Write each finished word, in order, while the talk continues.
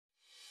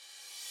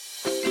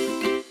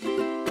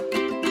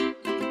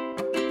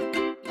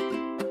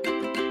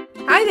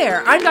Hi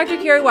there, I'm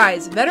Dr. Carrie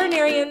Wise,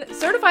 veterinarian,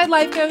 certified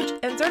life coach,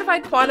 and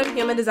certified quantum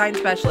human design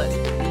specialist.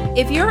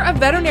 If you're a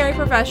veterinary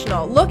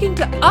professional looking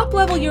to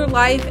up-level your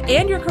life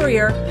and your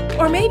career,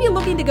 or maybe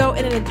looking to go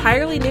in an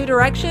entirely new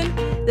direction,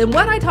 then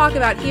what I talk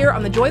about here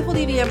on the Joyful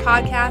DVM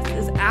podcast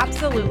is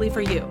absolutely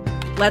for you.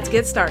 Let's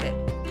get started.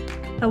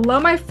 Hello,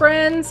 my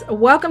friends.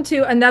 Welcome to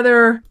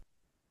another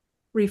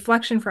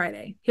Reflection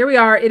Friday. Here we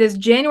are. It is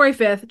January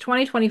 5th,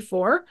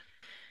 2024.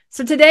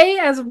 So today,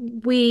 as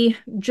we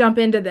jump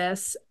into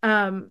this,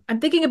 I'm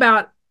thinking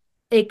about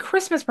a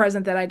Christmas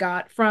present that I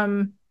got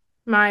from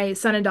my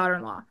son and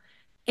daughter-in-law.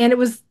 And it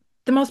was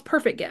the most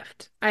perfect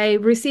gift. I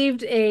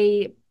received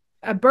a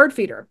bird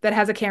feeder that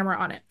has a camera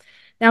on it.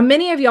 Now,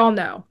 many of y'all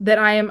know that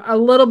I am a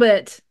lot of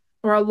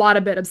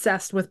bit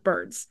obsessed with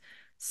birds.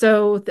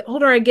 So the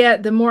older I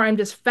get, the more I'm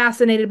just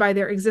fascinated by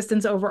their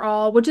existence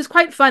overall, which is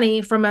quite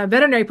funny from a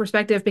veterinary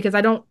perspective because I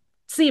don't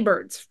see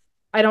birds.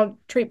 I don't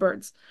treat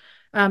birds.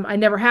 I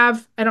never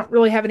have. I don't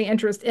really have any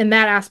interest in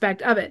that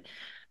aspect of it.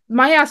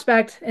 My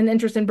aspect and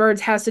interest in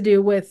birds has to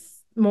do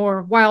with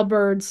more wild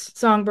birds,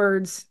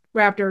 songbirds,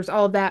 raptors,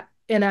 all of that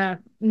in a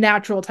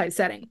natural type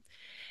setting.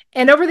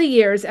 And over the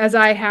years, as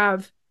I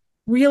have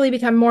really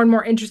become more and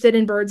more interested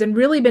in birds and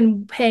really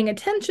been paying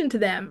attention to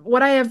them,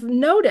 what I have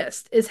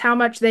noticed is how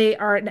much they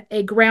are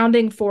a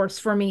grounding force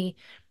for me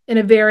in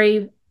a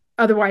very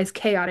otherwise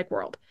chaotic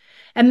world.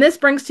 And this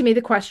brings to me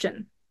the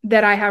question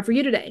that I have for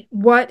you today.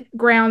 What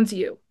grounds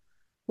you?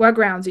 What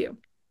grounds you?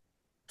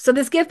 So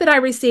this gift that I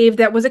received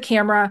that was a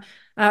camera,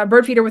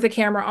 bird feeder with a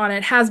camera on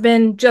it, has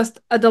been just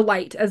a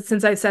delight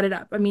since I set it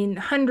up. I mean,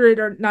 I've had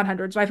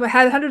hundreds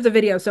of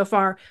videos so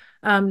far,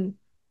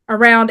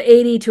 around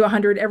 80 to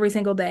 100 every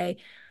single day.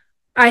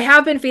 I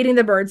have been feeding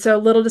the birds, so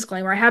little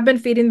disclaimer, I have been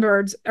feeding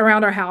birds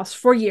around our house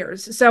for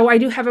years. So I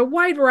do have a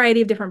wide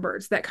variety of different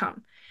birds that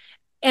come.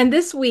 And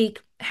this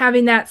week,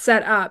 having that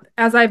set up,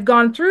 as I've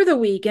gone through the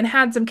week and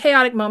had some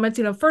chaotic moments,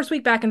 first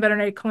week back in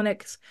veterinary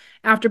clinics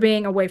after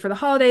being away for the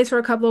holidays for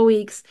a couple of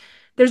weeks,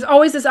 there's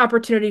always this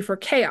opportunity for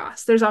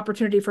chaos. There's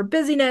opportunity for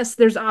busyness.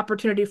 There's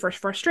opportunity for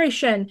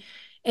frustration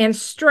and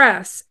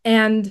stress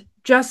and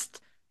just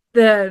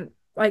the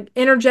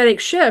energetic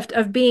shift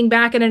of being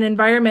back in an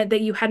environment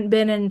that you hadn't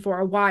been in for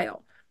a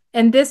while.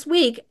 And this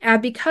week,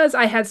 because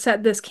I had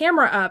set this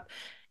camera up,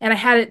 and I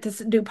had it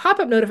to do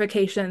pop-up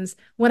notifications,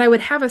 when I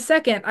would have a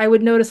second, I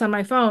would notice on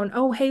my phone,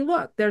 oh, hey,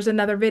 look, there's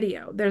another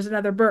video. There's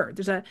another bird.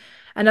 There's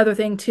another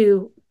thing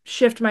to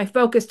shift my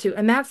focus to.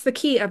 And that's the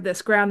key of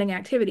this grounding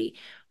activity.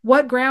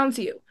 What grounds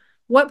you?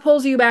 What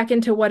pulls you back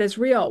into what is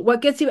real?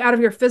 What gets you out of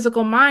your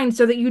physical mind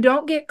so that you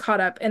don't get caught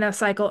up in a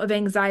cycle of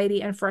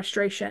anxiety and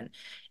frustration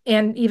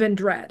and even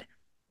dread?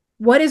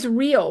 What is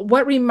real?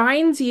 What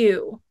reminds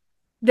you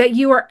that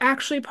you are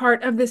actually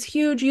part of this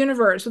huge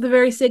universe with a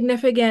very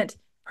significant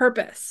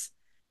purpose?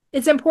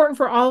 It's important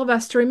for all of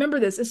us to remember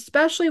this,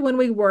 especially when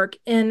we work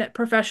in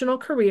professional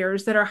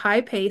careers that are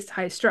high-paced,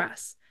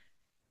 high-stress.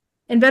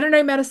 In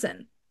veterinary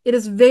medicine, it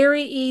is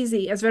very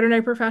easy as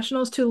veterinary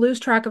professionals to lose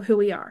track of who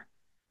we are,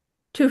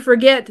 to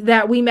forget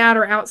that we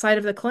matter outside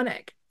of the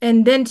clinic,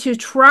 and then to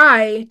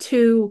try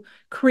to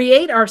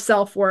create our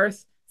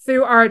self-worth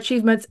through our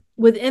achievements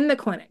within the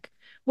clinic,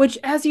 which,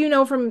 as you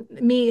know from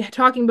me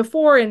talking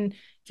before, and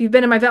if you've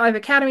been in my Vet Life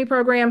Academy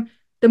program,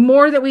 the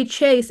more that we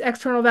chase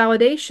external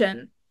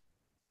validation,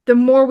 the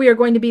more we are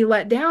going to be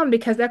let down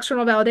because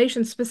external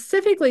validation,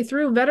 specifically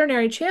through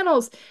veterinary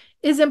channels,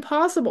 is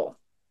impossible.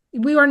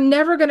 We are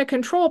never going to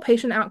control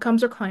patient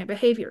outcomes or client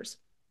behaviors.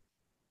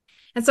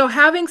 And so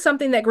having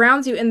something that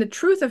grounds you in the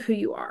truth of who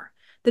you are,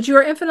 that you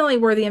are infinitely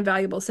worthy and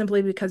valuable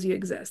simply because you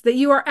exist, that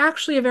you are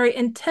actually a very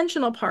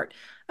intentional part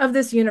of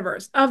this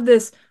universe, of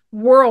this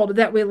world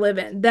that we live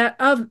in, that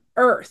of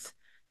Earth,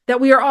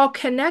 that we are all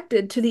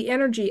connected to the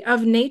energy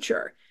of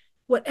nature.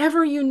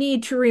 Whatever you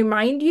need to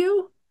remind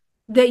you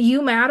that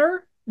you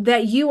matter,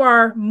 that you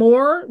are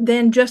more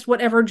than just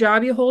whatever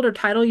job you hold or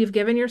title you've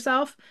given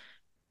yourself,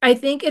 I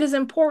think it is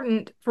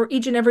important for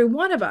each and every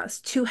one of us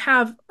to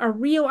have a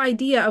real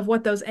idea of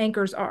what those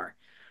anchors are.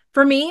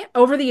 For me,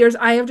 over the years,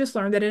 I have just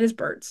learned that it is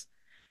birds.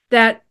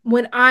 That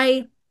when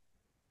I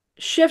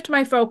shift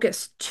my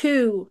focus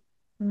to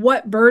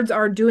what birds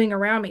are doing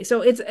around me.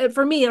 So it's,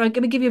 for me, I'm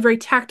going to give you a very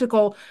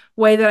tactical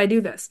way that I do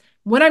this.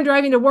 When I'm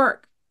driving to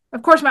work,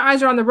 of course, my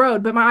eyes are on the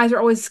road, but my eyes are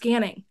always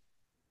scanning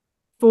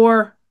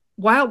for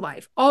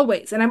wildlife,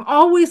 always. And I'm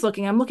always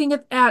looking. I'm looking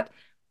at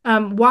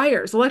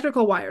wires,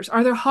 electrical wires.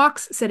 Are there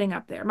hawks sitting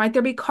up there? Might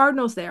there be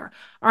cardinals there?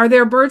 Are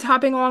there birds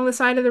hopping along the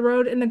side of the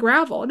road in the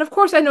gravel? And of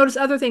course, I notice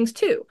other things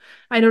too.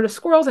 I notice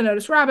squirrels. I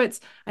notice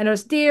rabbits. I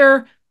notice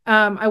deer.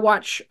 I'm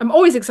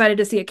always excited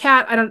to see a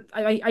cat.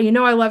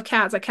 I love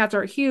cats. Like, cats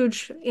are a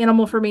huge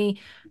animal for me.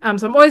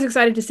 So I'm always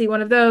excited to see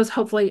one of those.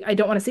 Hopefully, I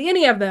don't want to see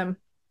any of them,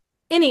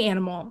 any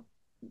animal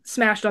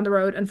smashed on the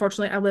road.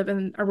 Unfortunately, I live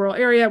in a rural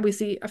area. We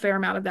see a fair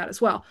amount of that as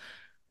well.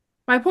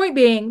 My point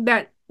being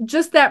that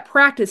just that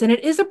practice, and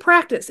it is a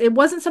practice. It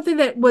wasn't something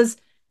that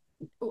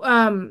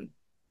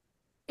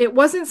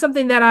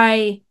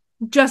I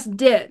just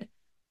did.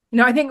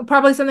 I think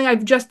probably something I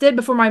just did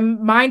before my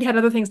mind had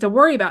other things to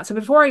worry about. So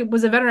before I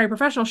was a veterinary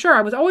professional, sure,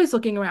 I was always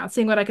looking around,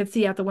 seeing what I could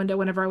see out the window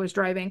whenever I was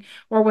driving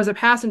or was a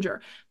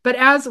passenger. But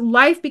as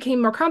life became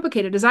more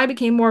complicated, as I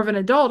became more of an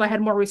adult, I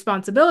had more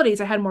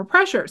responsibilities, I had more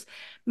pressures.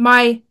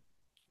 My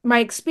my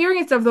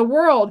experience of the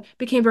world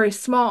became very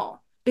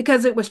small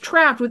because it was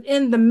trapped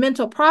within the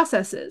mental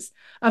processes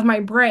of my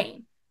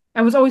brain.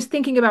 I was always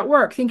thinking about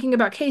work, thinking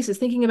about cases,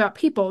 thinking about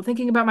people,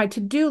 thinking about my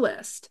to-do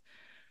list.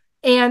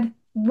 And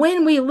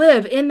when we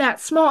live in that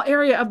small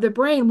area of the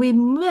brain, we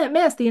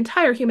miss the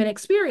entire human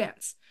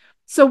experience.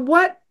 So,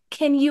 what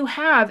can you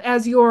have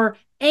as your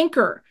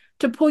anchor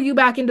to pull you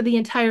back into the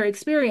entire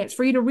experience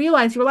for you to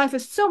realize your life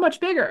is so much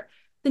bigger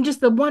than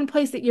just the one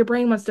place that your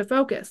brain wants to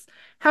focus?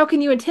 How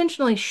can you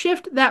intentionally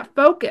shift that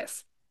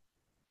focus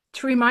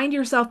to remind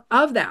yourself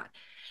of that?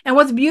 And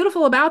what's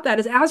beautiful about that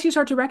is as you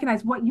start to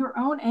recognize what your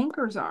own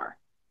anchors are,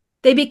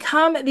 they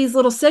become these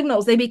little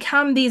signals. They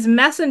become these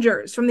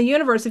messengers from the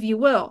universe, if you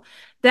will,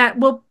 that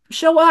will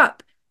show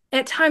up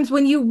at times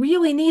when you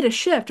really need a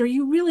shift or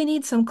you really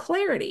need some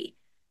clarity.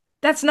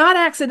 That's not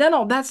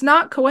accidental. That's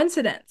not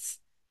coincidence.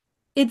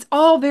 It's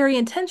all very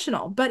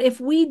intentional. But if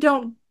we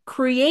don't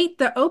create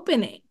the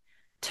opening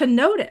to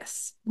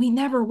notice, we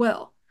never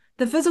will.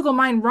 The physical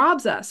mind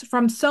robs us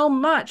from so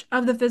much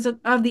of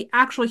the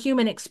actual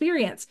human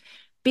experience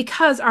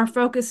because our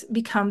focus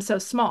becomes so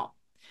small.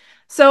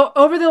 So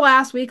over the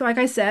last week, like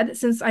I said,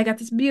 since I got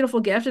this beautiful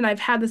gift and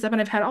I've had this up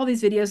and I've had all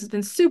these videos, it's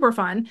been super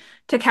fun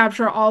to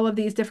capture all of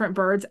these different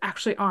birds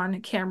actually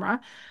on camera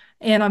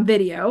and on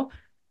video.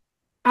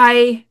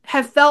 I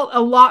have felt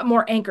a lot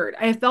more anchored.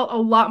 I have felt a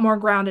lot more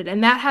grounded.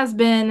 And that has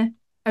been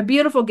a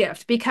beautiful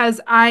gift because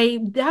I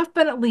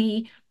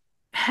definitely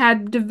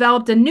had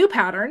developed a new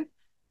pattern,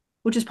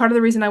 which is part of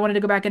the reason I wanted to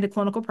go back into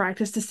clinical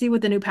practice to see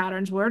what the new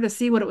patterns were, to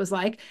see what it was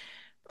like.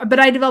 But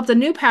I developed a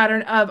new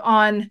pattern of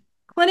on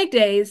clinic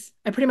days,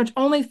 I pretty much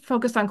only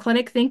focused on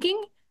clinic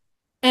thinking.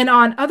 And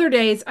on other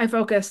days, I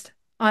focused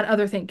on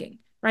other thinking,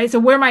 right? So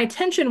where my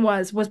attention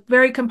was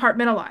very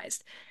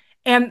compartmentalized.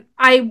 And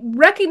I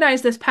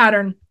recognized this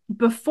pattern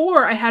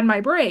before I had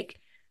my break,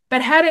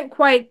 but hadn't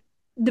quite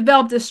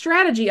developed a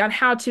strategy on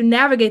how to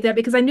navigate that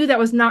because I knew that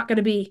was not going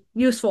to be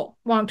useful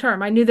long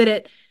term. I knew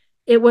that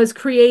it was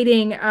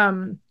creating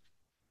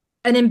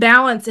an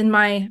imbalance in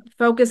my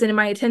focus and in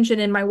my attention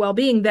and my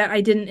well-being that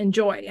I didn't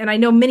enjoy. And I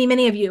know many,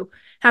 many of you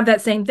have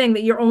that same thing,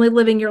 that you're only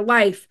living your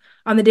life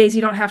on the days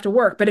you don't have to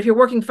work. But if you're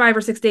working 5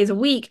 or 6 days a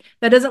week,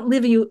 that doesn't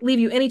leave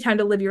you any time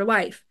to live your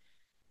life.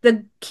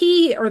 The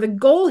key or the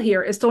goal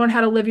here is to learn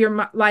how to live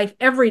your life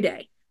every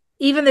day,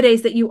 even the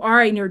days that you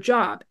are in your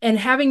job, and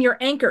having your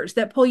anchors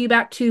that pull you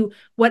back to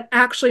what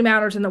actually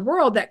matters in the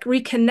world, that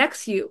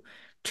reconnects you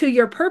to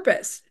your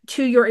purpose,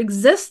 to your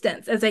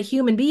existence as a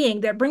human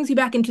being, that brings you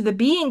back into the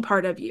being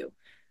part of you.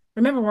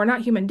 Remember, we're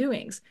not human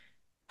doings.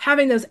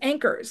 Having those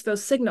anchors,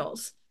 those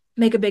signals,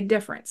 make a big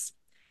difference.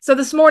 So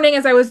this morning,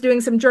 as I was doing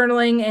some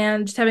journaling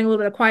and just having a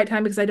little bit of quiet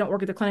time because I don't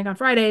work at the clinic on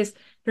Fridays,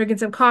 drinking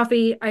some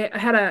coffee, I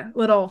had a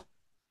little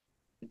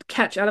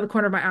catch out of the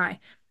corner of my eye.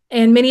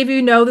 And many of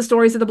you know the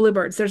stories of the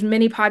bluebirds. There's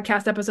many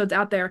podcast episodes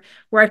out there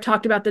where I've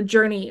talked about the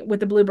journey with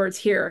the bluebirds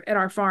here at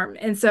our farm.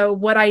 And so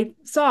what I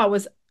saw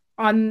was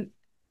on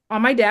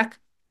my deck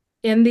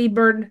in the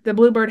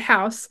bluebird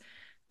house,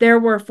 there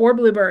were 4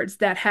 bluebirds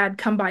that had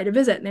come by to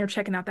visit and they were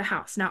checking out the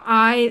house. Now,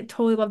 I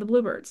totally love the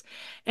bluebirds.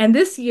 And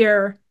this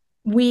year,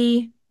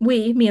 me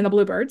and the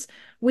bluebirds,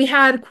 we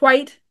had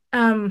quite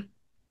a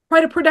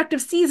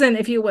productive season,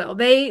 if you will.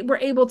 They were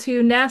able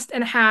to nest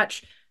and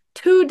hatch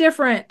 2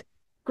 different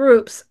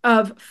groups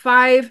of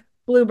 5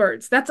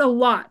 bluebirds. That's a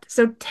lot.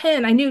 So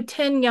 10, I knew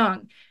 10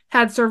 young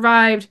had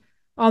survived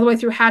all the way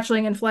through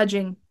hatchling and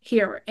fledging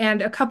here.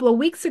 And a couple of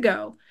weeks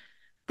ago,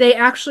 they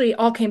actually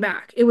all came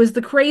back. It was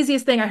the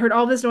craziest thing. I heard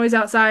all this noise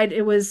outside.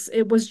 It was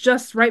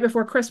just right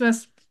before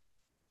Christmas.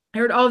 I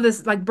heard all of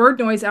this like bird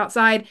noise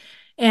outside,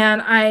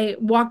 and I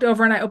walked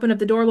over and I opened up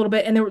the door a little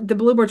bit, and the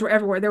bluebirds were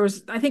everywhere. There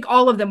was, I think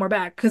all of them were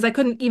back because I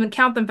couldn't even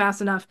count them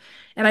fast enough.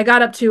 And I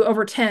got up to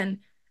over 10.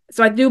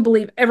 So I do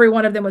believe every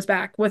one of them was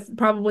back with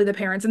probably the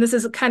parents. And this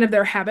is kind of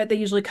their habit. They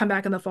usually come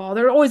back in the fall.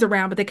 They're always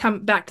around, but they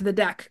come back to the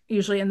deck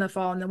usually in the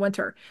fall and the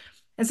winter.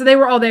 And so they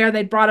were all there.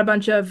 They brought a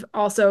bunch of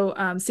also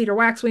cedar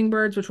waxwing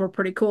birds, which were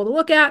pretty cool to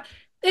look at.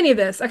 Any of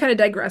this, I kind of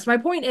digress. My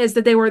point is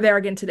that they were there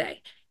again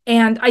today.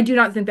 And I do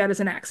not think that is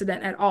an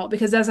accident at all,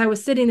 because as I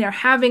was sitting there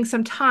having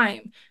some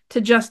time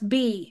to just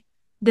be,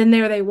 then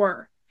there they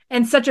were.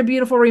 And such a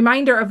beautiful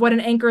reminder of what an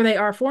anchor they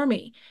are for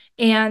me.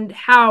 And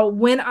how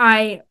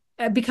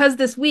because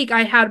this week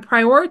I had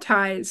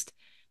prioritized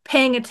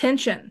paying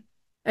attention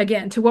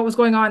again to what was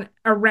going on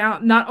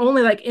around, not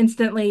only like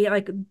instantly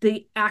like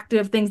the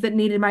active things that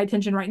needed my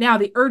attention right now,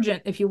 the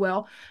urgent, if you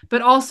will,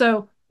 but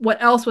also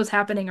what else was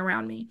happening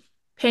around me.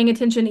 Paying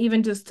attention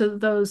even just to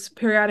those,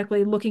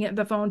 periodically looking at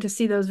the phone to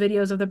see those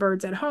videos of the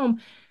birds at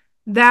home.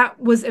 That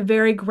was a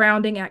very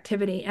grounding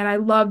activity, and I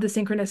love the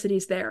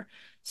synchronicities there.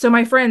 So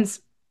my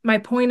friends, my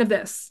point of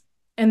this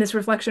and this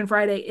Reflection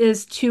Friday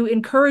is to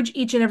encourage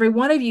each and every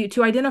one of you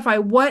to identify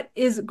what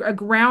is a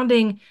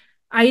grounding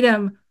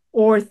item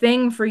or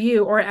thing for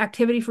you or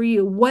activity for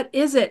you? What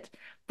is it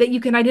that you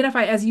can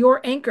identify as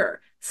your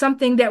anchor?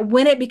 Something that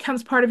when it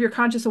becomes part of your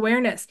conscious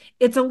awareness,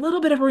 it's a little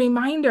bit of a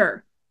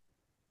reminder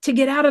to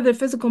get out of the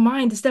physical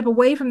mind, to step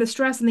away from the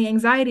stress and the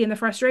anxiety and the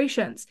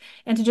frustrations,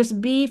 and to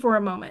just be for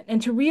a moment,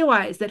 and to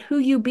realize that who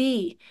you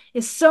be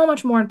is so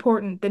much more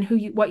important than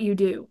what you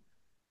do.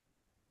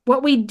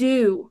 What we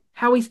do,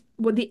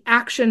 what the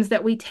actions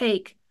that we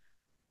take,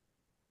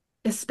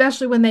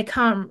 especially when they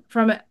come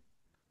from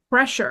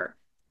pressure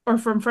or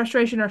from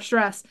frustration or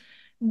stress,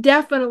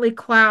 definitely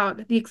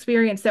cloud the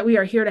experience that we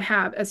are here to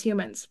have as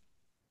humans.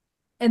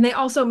 And they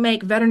also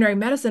make veterinary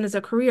medicine as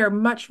a career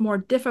much more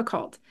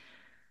difficult.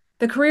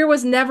 The career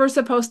was never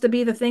supposed to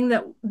be the thing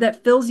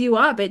that fills you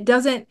up. It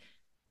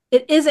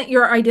isn't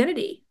your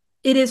identity.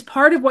 It is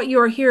part of what you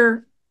are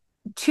here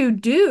to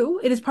do.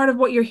 It is part of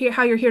what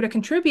how you're here to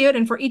contribute.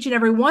 And for each and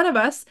every one of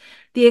us,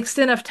 the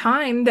extent of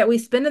time that we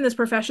spend in this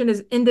profession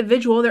is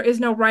individual. There is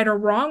no right or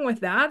wrong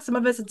with that. Some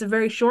of us, it's a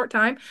very short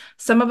time.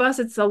 Some of us,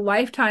 it's a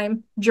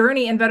lifetime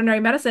journey in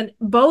veterinary medicine.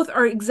 Both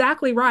are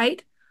exactly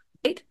right.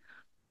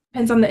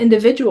 Depends on the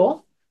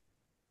individual.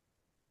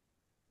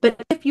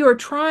 But if you're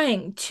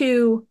trying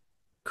to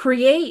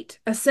create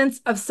a sense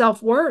of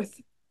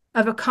self-worth,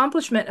 of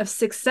accomplishment, of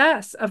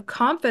success, of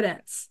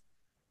confidence,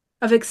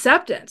 of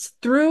acceptance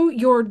through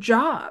your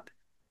job,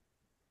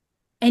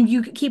 and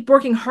you keep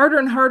working harder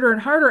and harder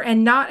and harder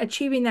and not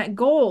achieving that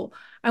goal,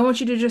 I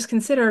want you to just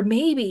consider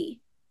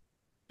maybe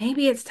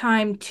it's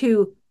time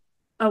to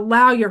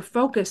allow your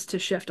focus to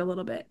shift a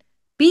little bit.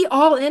 Be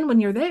all in when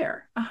you're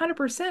there,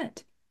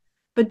 100%.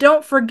 But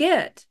don't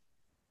forget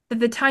that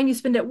the time you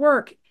spend at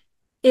work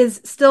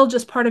is still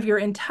just part of your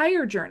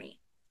entire journey.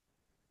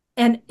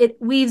 And it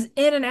weaves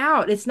in and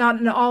out. It's not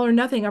an all or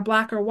nothing or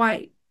black or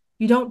white.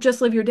 You don't just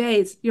live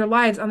your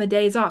lives on the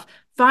days off.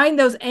 Find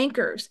those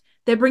anchors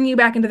that bring you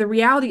back into the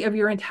reality of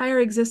your entire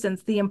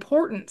existence, the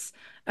importance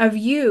of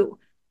you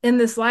in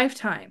this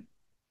lifetime,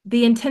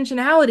 the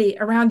intentionality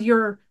around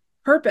your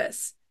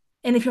purpose.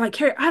 And if you're like,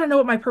 Carrie, I don't know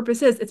what my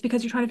purpose is, it's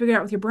because you're trying to figure it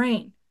out with your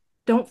brain.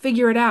 Don't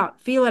figure it out.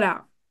 Feel it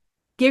out.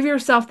 Give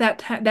yourself that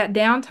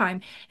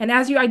downtime. And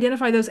as you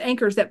identify those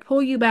anchors that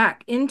pull you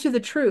back into the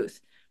truth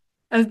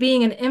of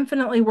being an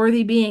infinitely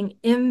worthy being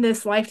in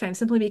this lifetime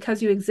simply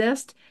because you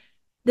exist,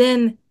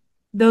 then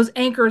those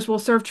anchors will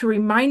serve to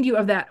remind you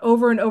of that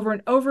over and over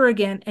and over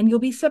again. And you'll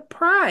be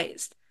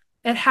surprised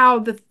at how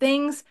the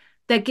things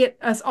that get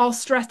us all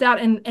stressed out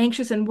and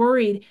anxious and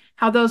worried,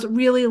 how those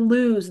really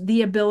lose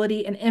the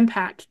ability and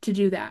impact to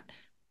do that.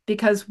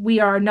 Because we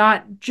are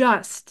not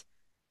just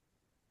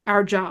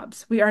our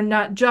jobs. We are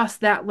not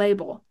just that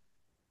label.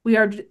 We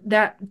are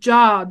that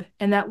job,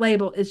 and that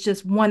label is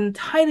just one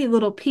tiny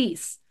little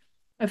piece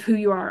of who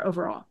you are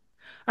overall.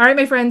 All right,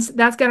 my friends,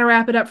 that's going to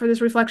wrap it up for this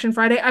Reflection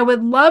Friday. I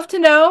would love to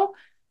know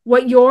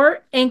what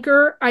your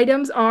anchor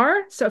items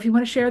are. So if you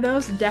want to share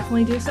those,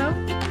 definitely do so.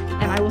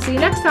 And I will see you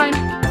next time.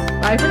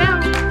 Bye for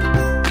now.